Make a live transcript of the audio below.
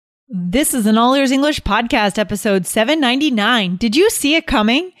This is an All Ears English podcast, episode 799. Did you see it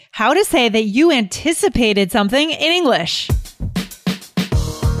coming? How to say that you anticipated something in English.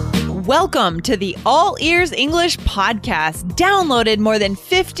 Welcome to the All Ears English podcast. Downloaded more than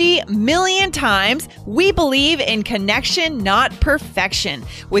 50 million times, we believe in connection, not perfection.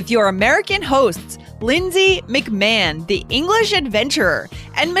 With your American hosts, Lindsay McMahon, the English adventurer,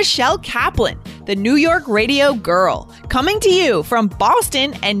 and Michelle Kaplan, the New York radio girl, coming to you from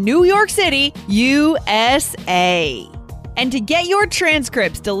Boston and New York City, USA. And to get your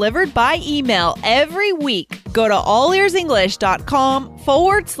transcripts delivered by email every week, go to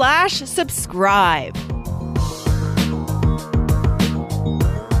allearsenglish.com/subscribe.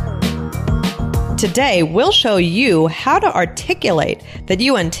 Today, we'll show you how to articulate that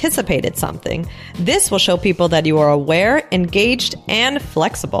you anticipated something. This will show people that you are aware, engaged, and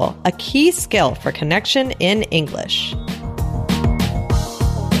flexible, a key skill for connection in English.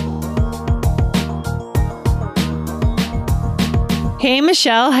 Hey,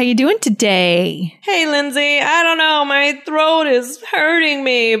 Michelle, how you doing today? Hey, Lindsay. I don't know. My throat is hurting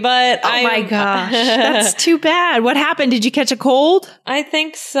me, but my gosh, that's too bad. What happened? Did you catch a cold? I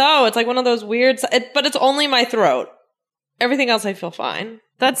think so. It's like one of those weird, but it's only my throat. Everything else, I feel fine.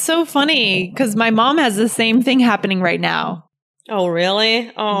 That's so funny because my mom has the same thing happening right now. Oh,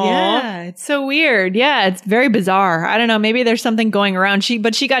 really? Oh, yeah. It's so weird. Yeah, it's very bizarre. I don't know. Maybe there's something going around.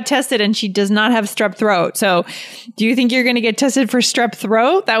 But she got tested and she does not have strep throat. So do you think you're going to get tested for strep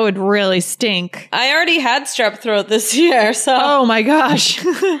throat? That would really stink. I already had strep throat this year, so. Oh my gosh.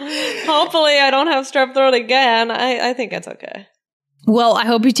 Hopefully I don't have strep throat again. I think it's okay. Well, I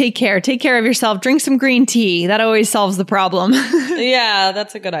hope you take care. Take care of yourself. Drink some green tea. That always solves the problem. Yeah,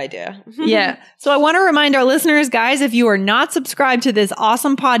 that's a good idea. Yeah. So I want to remind our listeners, guys, if you are not subscribed to this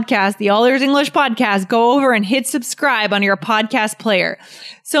awesome podcast, the All Ears English podcast, go over and hit subscribe on your podcast player.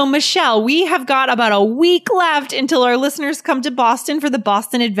 So, Michelle, we have got about a week left until our listeners come to Boston for the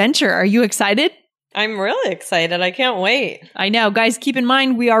Boston Adventure. Are you excited? I'm really excited. I can't wait. I know. Guys, keep in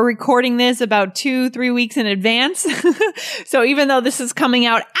mind, we are recording this about 2-3 weeks in advance. So even though this is coming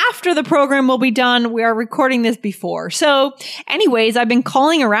out after the program will be done, we are recording this before. So anyways, I've been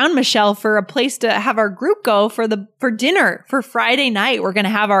calling around, Michelle, for a place to have our group go for dinner for Friday night. We're going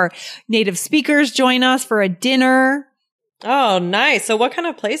to have our native speakers join us for a dinner. Oh, nice. So what kind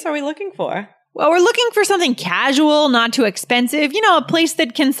of place are we looking for? Well, we're looking for something casual, not too expensive, a place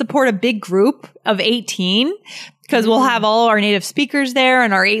that can support a big group of 18 because we'll have all our native speakers there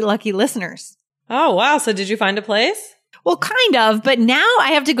and our 8 lucky listeners. Oh, wow. So did you find a place? Well, kind of, but now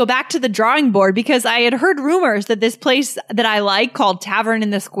I have to go back to the drawing board because I had heard rumors that this place that I like called Tavern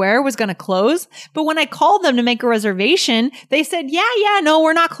in the Square was going to close. But when I called them to make a reservation, they said, no,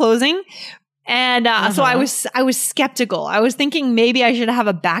 we're not closing. And so I was skeptical. I was thinking maybe I should have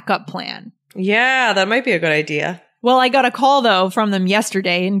a backup plan. Yeah, that might be a good idea. Well, I got a call, though, from them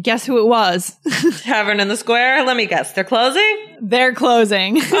yesterday, and guess who it was? Tavern in the Square? Let me guess. They're closing? They're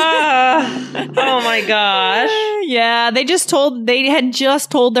closing. Oh, my gosh. Yeah, they had just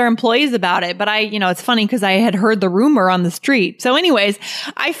told their employees about it, but it's funny because I had heard the rumor on the street. So anyways,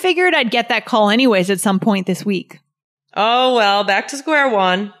 I figured I'd get that call anyways at some point this week. Oh, well, back to square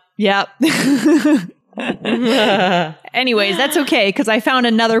one. Yep. Anyways, that's okay because I found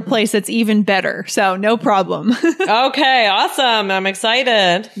another place that's even better. So no problem. Okay, awesome. I'm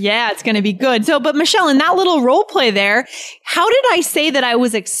excited. Yeah, it's going to be good. So, but Michelle, in that little role play there, how did I say that I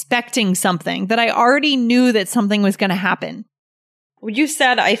was expecting something, that I already knew that something was going to happen? Well, you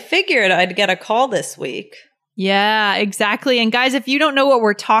said, I figured I'd get a call this week. Yeah, exactly. And guys, if you don't know what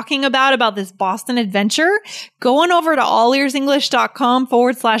we're talking about this Boston adventure, go on over to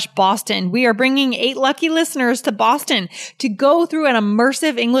allearsenglish.com/Boston. We are bringing 8 lucky listeners to Boston to go through an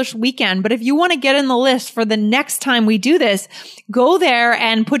immersive English weekend. But if you want to get in the list for the next time we do this, go there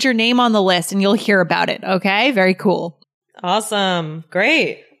and put your name on the list and you'll hear about it. Okay? Very cool. Awesome.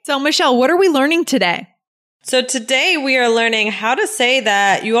 Great. So, Michelle, what are we learning today? So today we are learning how to say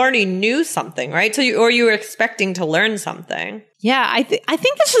that you already knew something, right? Or you were expecting to learn something. Yeah, I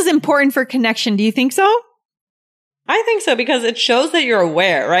think this is important for connection. Do you think so? I think so because it shows that you're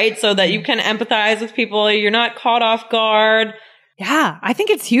aware, right? So that you can empathize with people. You're not caught off guard. Yeah, I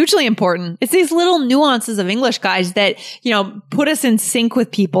think it's hugely important. It's these little nuances of English, guys, that, put us in sync with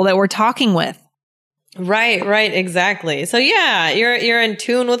people that we're talking with. Right, exactly. So yeah, you're in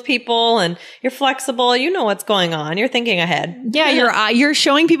tune with people and you're flexible. You know what's going on. You're thinking ahead. Yeah, you're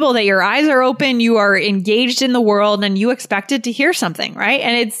showing people that your eyes are open, you are engaged in the world, and you expected to hear something, right?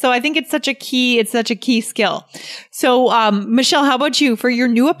 And I think it's such a key skill. So, Michelle, how about you? For your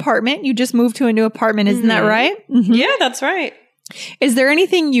new apartment, you just moved to a new apartment, isn't that right? Mm-hmm. Yeah, that's right. Is there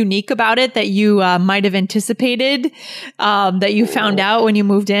anything unique about it that you might have anticipated that you found out when you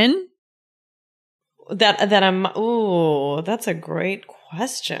moved in? That's a great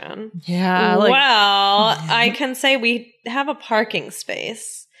question. Yeah. I can say we have a parking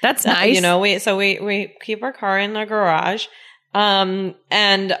space. That's nice. We keep our car in the garage. And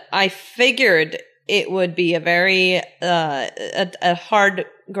I figured it would be a very a hard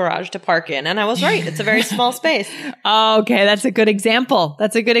garage to park in. And I was right. It's a very small space. Okay, that's a good example.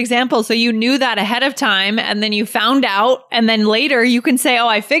 So you knew that ahead of time and then you found out and then later you can say, oh,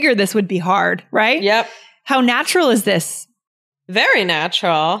 I figured this would be hard, right? Yep. How natural is this? Very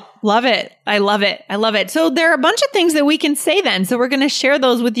natural. Love it. I love it. So there are a bunch of things that we can say then. So we're going to share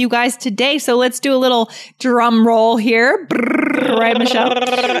those with you guys today. So let's do a little drum roll here. Right, Michelle?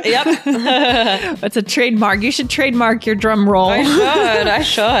 Yep. That's a trademark. You should trademark your drum roll. I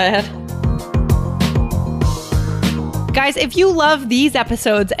should. Guys, if you love these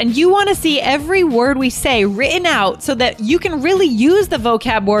episodes and you want to see every word we say written out so that you can really use the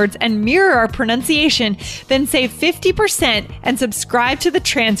vocab words and mirror our pronunciation, then save 50% and subscribe to the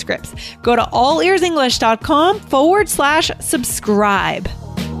transcripts. Go to allearsenglish.com/subscribe.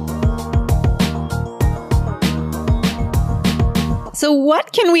 So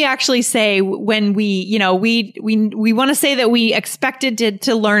what can we actually say when we want to say that we expected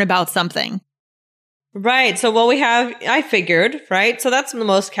to learn about something? Right. So we have, I figured, right? So that's the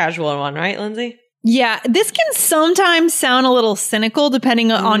most casual one, right, Lindsay? Yeah. This can sometimes sound a little cynical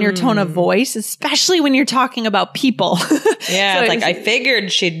depending on your tone of voice, especially when you're talking about people. Yeah. So it's like, I figured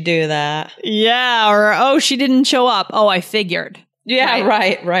she'd do that. Yeah. Or, oh, she didn't show up. Oh, I figured. Yeah.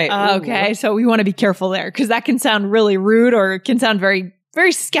 Right. Okay. So we want to be careful there because that can sound really rude or it can sound very,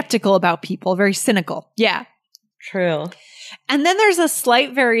 very skeptical about people, very cynical. Yeah. True. And then there's a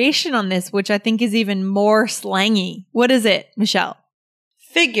slight variation on this, which I think is even more slangy. What is it, Michelle?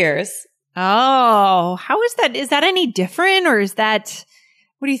 Figures. Oh, how is that? Is that any different or is that,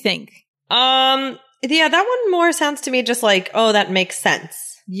 what do you think? Yeah, that one more sounds to me just like, oh, that makes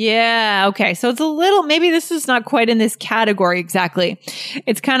sense. Yeah. Okay. So it's a little, maybe this is not quite in this category exactly.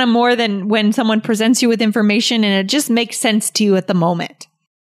 It's kind of more than when someone presents you with information and it just makes sense to you at the moment.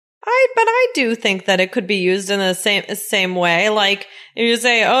 But I do think that it could be used in the same way. Like if you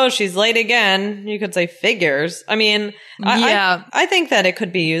say, "Oh, she's late again," you could say "figures." I mean, I think that it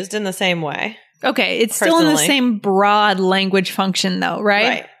could be used in the same way. Okay, it's still in the same broad language function, though,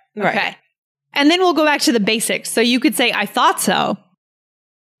 right? Right. Okay, and then we'll go back to the basics. So you could say, "I thought so."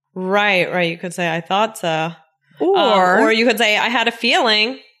 Right. You could say, "I thought so," or you could say, "I had a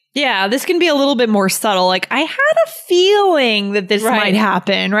feeling." Yeah, this can be a little bit more subtle. Like, I had a feeling that this might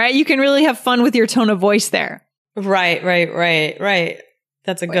happen, right? You can really have fun with your tone of voice there. Right.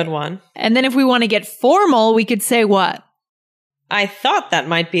 That's a good one. And then if we want to get formal, we could say what? I thought that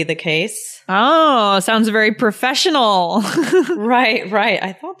might be the case. Oh, sounds very professional. Right.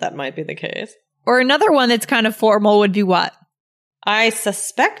 I thought that might be the case. Or another one that's kind of formal would be what? I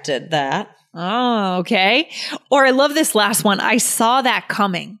suspected that. Oh, okay. Or I love this last one. I saw that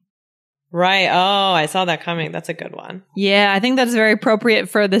coming. Right. Oh, I saw that coming. That's a good one. Yeah, I think that's very appropriate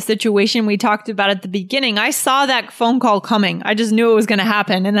for the situation we talked about at the beginning. I saw that phone call coming. I just knew it was going to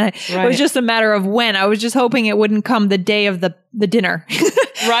happen. And it was just a matter of when. I was just hoping it wouldn't come the day of the dinner.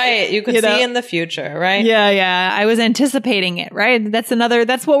 Right. You could see in the future, right? Yeah. I was anticipating it, right? That's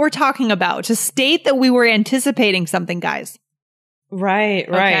what we're talking about. To state that we were anticipating something, guys. Right.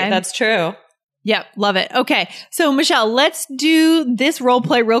 Okay. That's true. Yep. Love it. Okay. So Michelle, let's do this role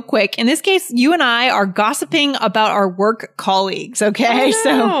play real quick. In this case, you and I are gossiping about our work colleagues. Okay. Oh,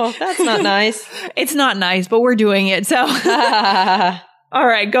 no, that's not nice. It's not nice, but we're doing it. So, all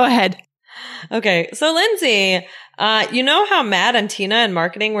right, go ahead. Okay. So Lindsay, you know how Matt and Tina in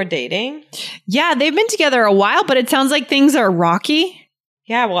marketing were dating? Yeah. They've been together a while, but it sounds like things are rocky.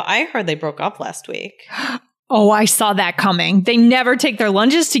 Yeah. Well, I heard they broke up last week. Oh, I saw that coming. They never take their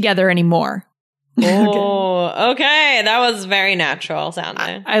lunches together anymore. Oh, okay. That was very natural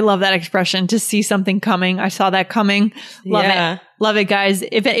sounding. I love that expression, to see something coming. I saw that coming. Love it. Love it, guys.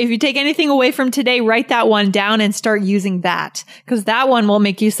 If you take anything away from today, write that one down and start using that, because that one will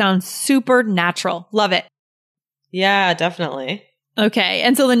make you sound super natural. Love it. Yeah, definitely. Okay.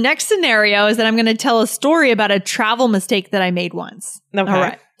 And so the next scenario is that I'm going to tell a story about a travel mistake that I made once. Okay. All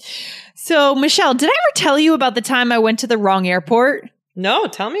right. So, Michelle, did I ever tell you about the time I went to the wrong airport? No,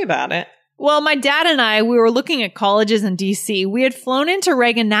 tell me about it. Well, my dad and I, we were looking at colleges in DC. We had flown into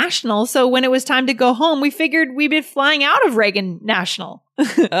Reagan National, so when it was time to go home, we figured we'd be flying out of Reagan National.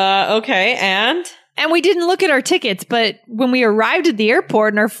 Okay, and And we didn't look at our tickets, but when we arrived at the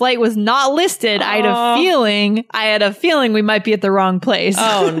airport and our flight was not listed, I had a feeling we might be at the wrong place.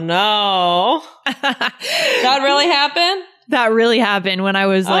 Oh, no. That really happened? That really happened when I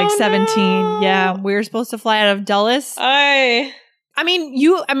was like 17. No. Yeah, we were supposed to fly out of Dulles. I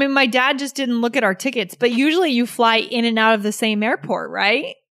mean, my dad just didn't look at our tickets, but usually you fly in and out of the same airport,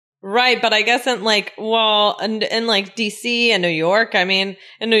 right? Right, but I guess in like DC and New York, I mean,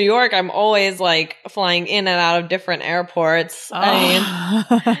 in New York, I'm always like flying in and out of different airports. Oh.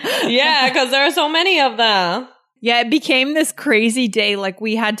 I mean, yeah, because there are so many of them. Yeah, it became this crazy day. Like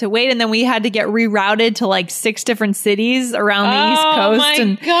we had to wait and then we had to get rerouted to like 6 different cities around the East Coast. Oh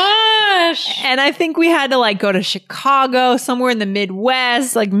my gosh. And I think we had to like go to Chicago, somewhere in the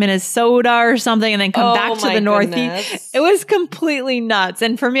Midwest, like Minnesota or something, and then come back to the Northeast. It was completely nuts.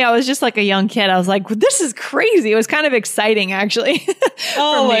 And for me, I was just like a young kid. I was like, this is crazy. It was kind of exciting, actually.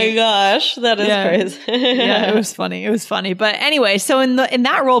 Oh my gosh. That is crazy. Yeah, it was funny. It was funny. But anyway, so in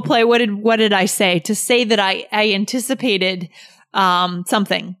that role play, what did I say? To say that I anticipated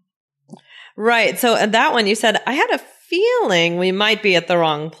something. Right. So at that one, you said, I had a feeling we might be at the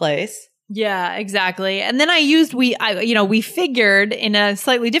wrong place. Yeah, exactly. And then we figured in a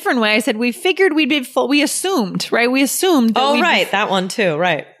slightly different way. I said, we figured we'd be full. We assumed, right? We assumed. That that one too.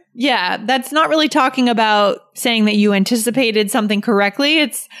 Right. Yeah. That's not really talking about saying that you anticipated something correctly.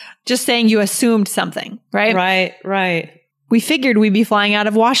 It's just saying you assumed something, right? Right. We figured we'd be flying out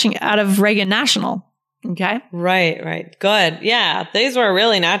of Reagan National. Okay. Right. Good. Yeah. These were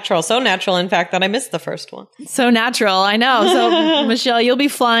really natural. So natural, in fact, that I missed the first one. So natural. I know. So Michelle, you'll be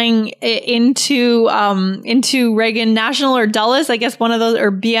flying into Reagan National or Dulles, I guess one of those,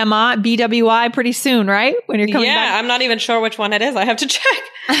 or BWI pretty soon, right? When you're coming back. Yeah. I'm not even sure which one it is. I have to check.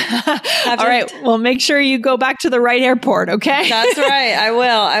 All right. Well, make sure you go back to the right airport. Okay. That's right. I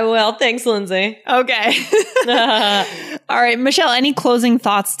will. Thanks, Lindsay. Okay. All right. Michelle, any closing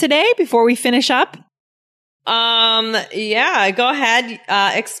thoughts today before we finish up? Yeah, go ahead,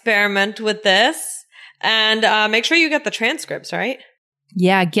 experiment with this and, make sure you get the transcripts, right?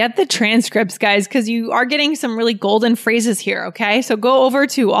 Yeah, get the transcripts, guys, because you are getting some really golden phrases here. Okay. So go over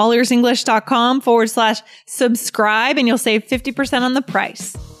to allearsenglish.com/subscribe and you'll save 50% on the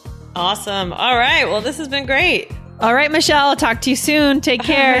price. Awesome. All right. Well, this has been great. All right, Michelle, I'll talk to you soon. Take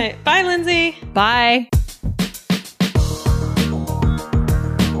care. Right. Bye, Lindsay. Bye.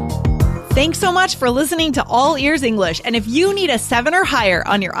 Thanks so much for listening to All Ears English. And if you need a 7 or higher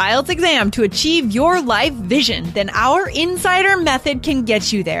on your IELTS exam to achieve your life vision, then our Insider Method can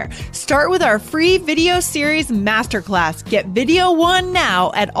get you there. Start with our free video series masterclass. Get video 1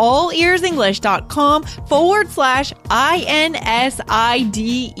 now at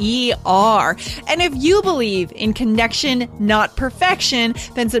allearsenglish.com/INSIDER. And if you believe in connection, not perfection,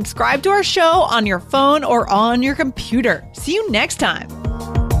 then subscribe to our show on your phone or on your computer. See you next time.